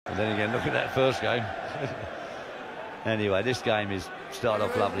And then again, look at that first game. Anyway, this game is started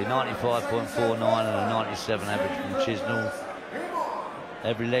off lovely. 95.49 and a 97 average from Chisnall.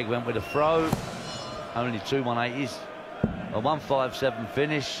 Every leg went with a throw. Only 2 180s. A 157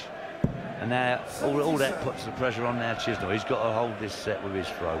 finish. And now all that puts the pressure on now Chisnall. He's got to hold this set with his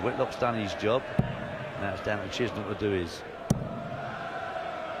throw. Whitlock's done his job. Now it's down to Chisnall to do his.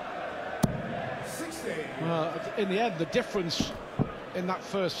 Well, in the end, the difference in that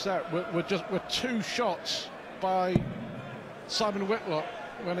first set were 2 shots by Simon Whitlock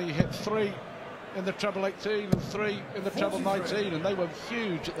when he hit 3 in the treble 18 and 3 in the treble 19, and they were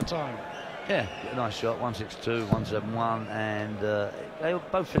huge at the time. Yeah, a nice shot, 162, 171, and they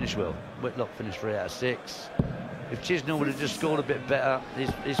both finished well. Whitlock finished 3 out of 6. If Chisnall would have just scored a bit better,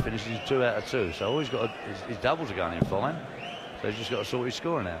 his finish is 2 out of 2. So all he's got, his doubles are going in fine. So he's just got to sort his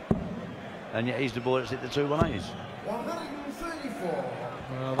scoring out. And yet he's the boy that's hit the 2 180s. 134.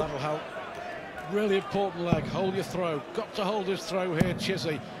 Well, that'll help. Really important leg. Hold your throw. Got to hold his throw here,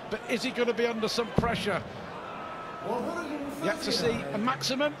 Chizzy. But is he going to be under some pressure? Yet to see a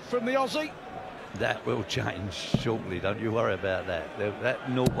maximum from the Aussie. That will change shortly, don't you worry about that. That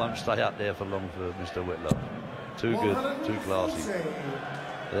naught won't stay up there for long for Mr. Whitlock. Too good, too classy.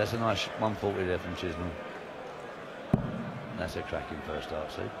 But that's a nice 140 there from Chisnall. That's a cracking first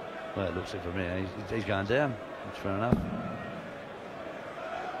start, see? Well, it looks it for me. He's going down. That's fair enough.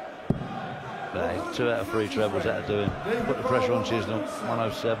 But 2 out of 3 trebles, that'll do him. Put the pressure on Chisnall.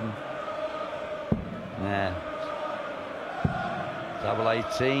 107. Nah. Double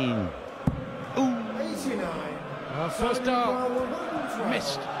 18. Ooh. 89. First dart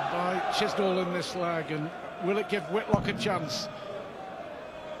missed by Chisnall in this leg, and will it give Whitlock a chance?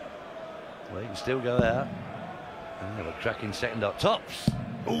 Well, he can still go out. And have a cracking second dart. Tops.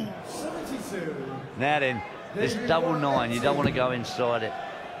 Ooh. 72. Now then, this double 9, you don't want to go inside it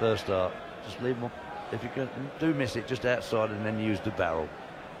first dart. Just leave them. If you do miss it, just outside, and then use the barrel.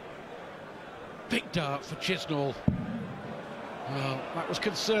 Big dart for Chisnall. Well, that was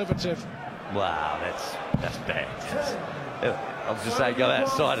conservative. Wow, that's bad. I was just saying, go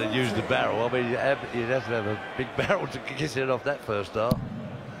outside and use the barrel. I mean, you'd have to have a big barrel to kiss it off that first dart.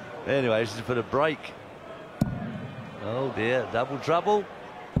 Anyway, this is for the break. Oh dear, double trouble.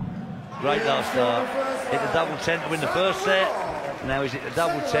 Great last start. Hit the double 10 to win the first set. Now he's hit the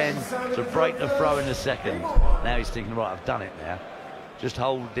double 10 to break the throw in the second. Now he's thinking, right, I've done it now. Just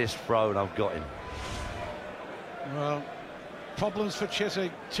hold this throw and I've got him. Well, problems for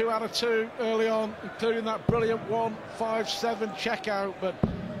Chizzy. 2 out of 2 early on, including that brilliant 157 checkout. But do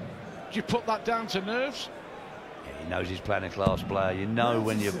you put that down to nerves? Yeah, he knows he's playing a class player. You know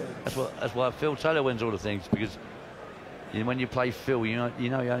when you. That's why Phil Taylor wins all the things, because when you play Phil, you know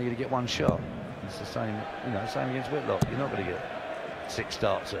you're only going to get 1 shot. It's the same, same against Whitlock. You're not going to get 6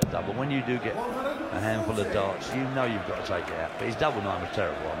 starts at a double. When you do get a handful of darts, you know you've got to take it out. But his double 9 was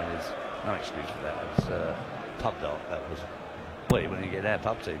terrible. I mean, there's no excuse for that. It was pub dart. That was. Well, you wouldn't get our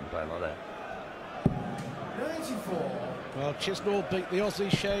pub team playing like that. 94. Well, Chisnall beat the Aussie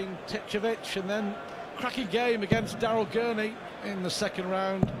Shane Titchevich, and then cracking game against Daryl Gurney in the second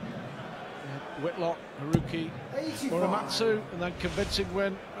round. Whitlock, Haruki, Muramatsu, and then convincing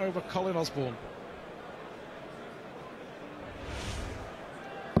win over Colin Osborne.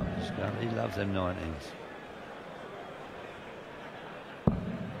 He loves them 19s.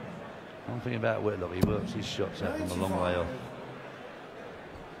 One thing about Whitlock, he works his shots out from a long way off.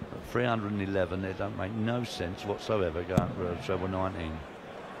 At 311, it don't make no sense whatsoever going for a treble 19.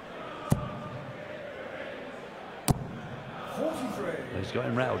 43. He's got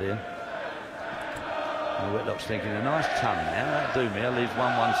him rattled here. And Whitlock's thinking, a nice ton now, that'll do me, I'll leave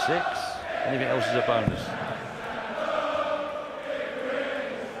 116. Anything else is a bonus.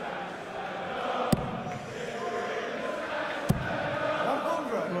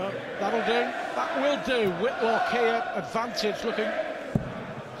 Well, that'll do. That will do. Whitlock here, advantage, looking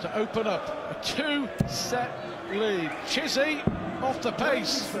to open up a 2-set lead. Chizzy off the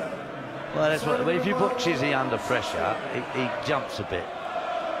pace. Well, that's what. If you put Chizzy under pressure, he jumps a bit.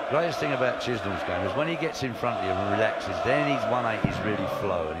 Greatest thing about Chisnall's game is when he gets in front of you and relaxes, then his 180s really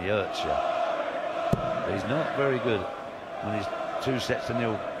flow and he hurts you. But he's not very good when he's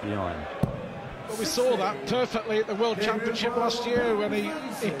 2-0 behind. Well, we saw that perfectly at the World Championship last year when he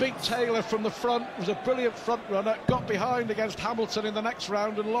beat Taylor from the front, was a brilliant front runner, got behind against Hamilton in the next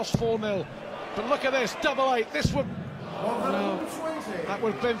round and lost 4-0. But look at this, double 8, this would... No, that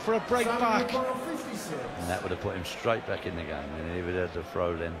would have been for a break back. And that would have put him straight back in the game. And he would have had to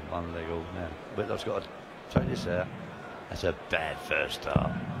throw then 1 leg all now. Whitlock's got to take this out. That's a bad first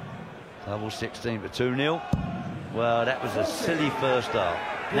start. Double 16 for 2-0. Well, that was a silly first start.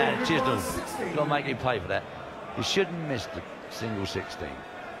 Now, Chisnall, got to make him pay for that. He shouldn't miss the single 16.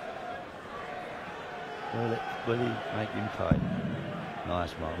 Will he make him pay?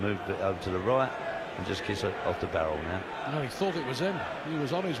 Nice, Mark. Move it over to the right and just kiss it off the barrel now. No, he thought it was in. He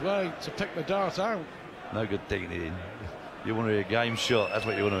was on his way to pick the dart out. No good digging it in. You want to hear a game shot. That's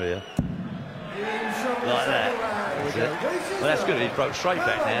what you want to hear. Like that. That's it. Well, that's good. He broke straight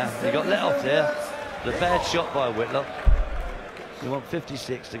back now. He got let off there. The bad shot by Whitlock. You want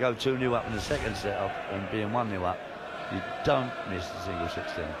 56 to go 2-0 up in the second set-up and being 1-0 up. You don't miss the single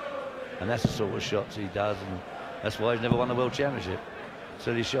 16. And that's the sort of shots he does, and that's why he's never won the World Championship.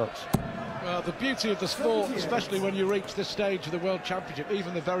 Silly shots. Well, the beauty of the sport, especially when you reach this stage of the World Championship,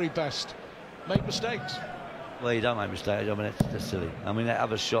 even the very best make mistakes. Well, you don't make mistakes. I mean, that's silly. I mean, that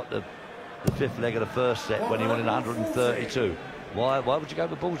other shot, the fifth leg of the first set when he wanted 132. Why would you go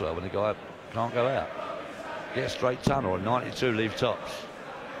for bullseye when the guy can't go out? Get a straight ton or a 92, leave tops.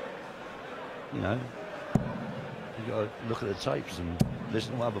 You know, you've got to look at the tapes and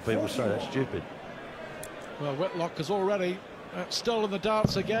listen to what other people say. That's stupid. Well, Whitlock has already stolen the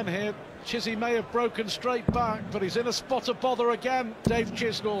darts again here. Chizzy may have broken straight back, but he's in a spot of bother again. Dave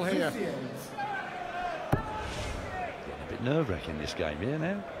Chisnall here. Getting a bit nerve-wracking this game here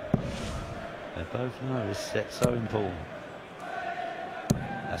now. They both know this set's so important.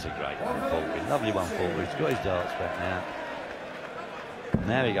 That's a great 140. Lovely 140. He's got his darts back now.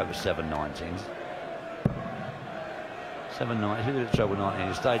 Now he goes for 7-19s. 7-19. If you look at treble 19,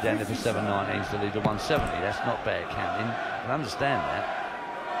 you stay down there for 7-19s to lead to 170. That's not bad counting. I can understand that.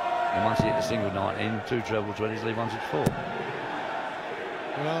 And once you hit the single 19, 2 treble 20s, leave 164.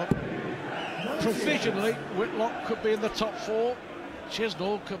 Well, provisionally, Whitlock could be in the top 4.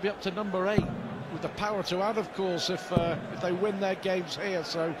 Chisnall could be up to number 8 with the power to add, of course, if they win their games here.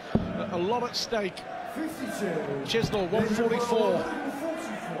 So a lot at stake. 52. Chisnall 144.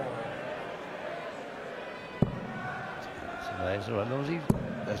 That's all right. As long as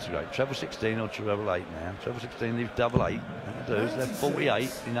that's great. Treble 16 or treble 8 now. Treble 16 leaves double 8. That'll do. So that's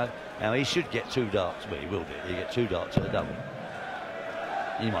 48. You know, now he should get 2 darts. Well, he will do. He get 2 darts at a double.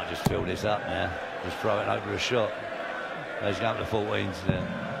 He might just fill this up now. Just throw it over a shot. He's going up to 14s.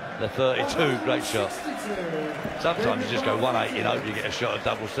 The 32, great shot. Sometimes you just go 1-8, you hope you get a shot at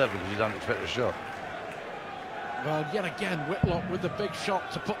double 7 because you don't expect a shot. Well, yet again, Whitlock with the big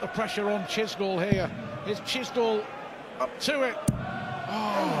shot to put the pressure on Chisnall here. Is Chisnall up to it?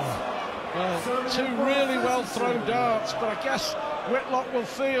 Oh, well, 2 really well thrown darts, but I guess Whitlock will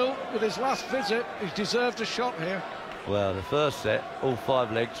feel with his last visit he's deserved a shot here. Well, the first set, all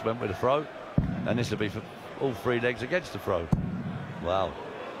 5 legs went with a throw, and this will be for all 3 legs against the throw. Wow.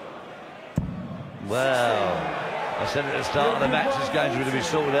 Well, I said at the start of the match this game's going to be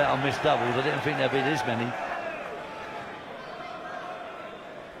sorted out on missed doubles. I didn't think there'd be this many.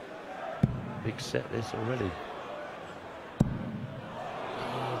 Big set this already.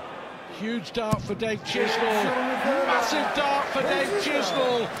 Huge dart for Dave Chisnall. Massive dart for Dave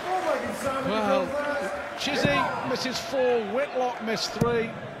Chisnall. Well, Chizzy misses 4, Whitlock missed 3,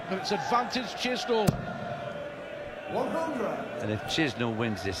 but it's advantage Chisnall. 100. And if Chisnall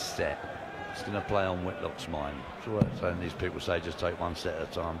wins this set, it's going to play on Whitlock's mind. So these people say just take 1 set at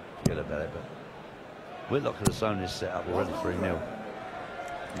a time, forget about it. But Whitlock could have sewn this set up already 3-0.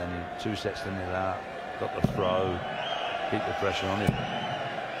 And then 2 sets to 0 out, got the throw, keep the pressure on him.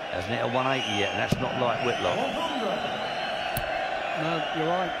 Hasn't hit a 180 yet, and that's not like Whitlock. 100. No, you're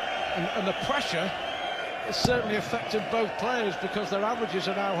right. And the pressure has certainly affected both players because their averages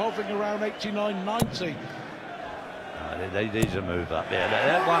are now hovering around 89-90. They need to move up. Yeah,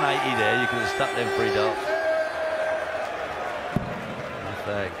 that 180 there, you could have stuck them 3 darts.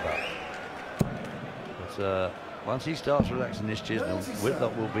 But once he starts relaxing this Chisnall,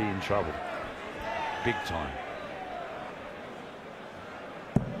 Whitlock will be in trouble. Big time.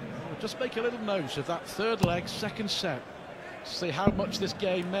 We'll just make a little note of that 3rd leg, 2nd set. See how much this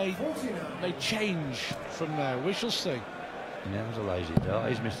game may change from there. We shall see. Yeah, that was a lazy dart.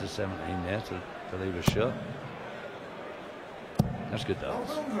 He's missed a 17 there to leave a shot. That's good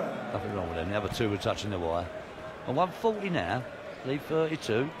darts. Nothing wrong with them. The other 2 were touching the wire. And 140 now. Leave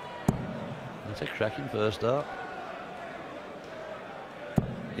 32. That's a cracking first dart.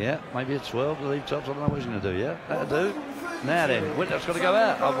 Yeah, maybe a 12 to leave tops. I don't know what he's going to do. Yeah, that'll do. Now then, Whitlock's got to go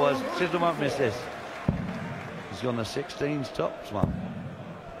out. Otherwise, Chisnall won't miss this. He's gone the 16s tops one.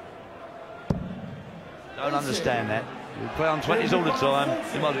 Don't understand that. You play on 20s all the time.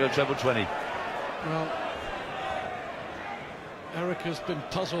 You might as well go treble 20. Well, Eric has been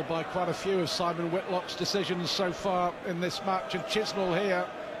puzzled by quite a few of Simon Whitlock's decisions so far in this match, and Chisnall here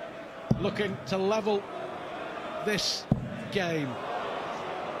looking to level this game.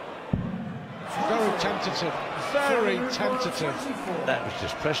 tentative, very tentative. That was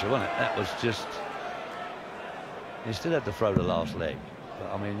just pressure, wasn't it? That was just... He still had to throw the last leg.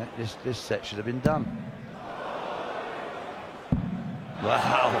 But, I mean, this set should have been done.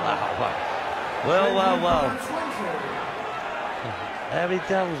 Wow. Well. How many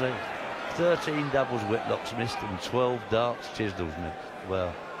doubles? 13 doubles Whitlock's missed and 12 darts Chisnall's missed.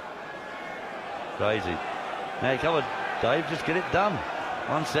 Well, crazy. Now, come on, Dave, just get it done.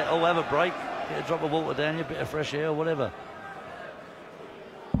 One set, oh, have a break. Get a drop of water down you, a bit of fresh air or whatever.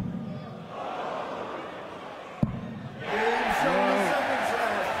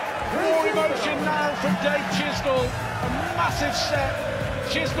 More emotion now from Dave Chisnall. A massive set.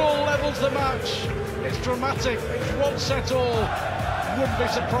 Chisnall levels the match. It's dramatic. It's one set all. Wouldn't be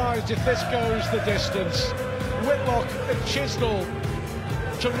surprised if this goes the distance. Whitlock and Chisnall.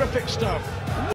 Terrific stuff.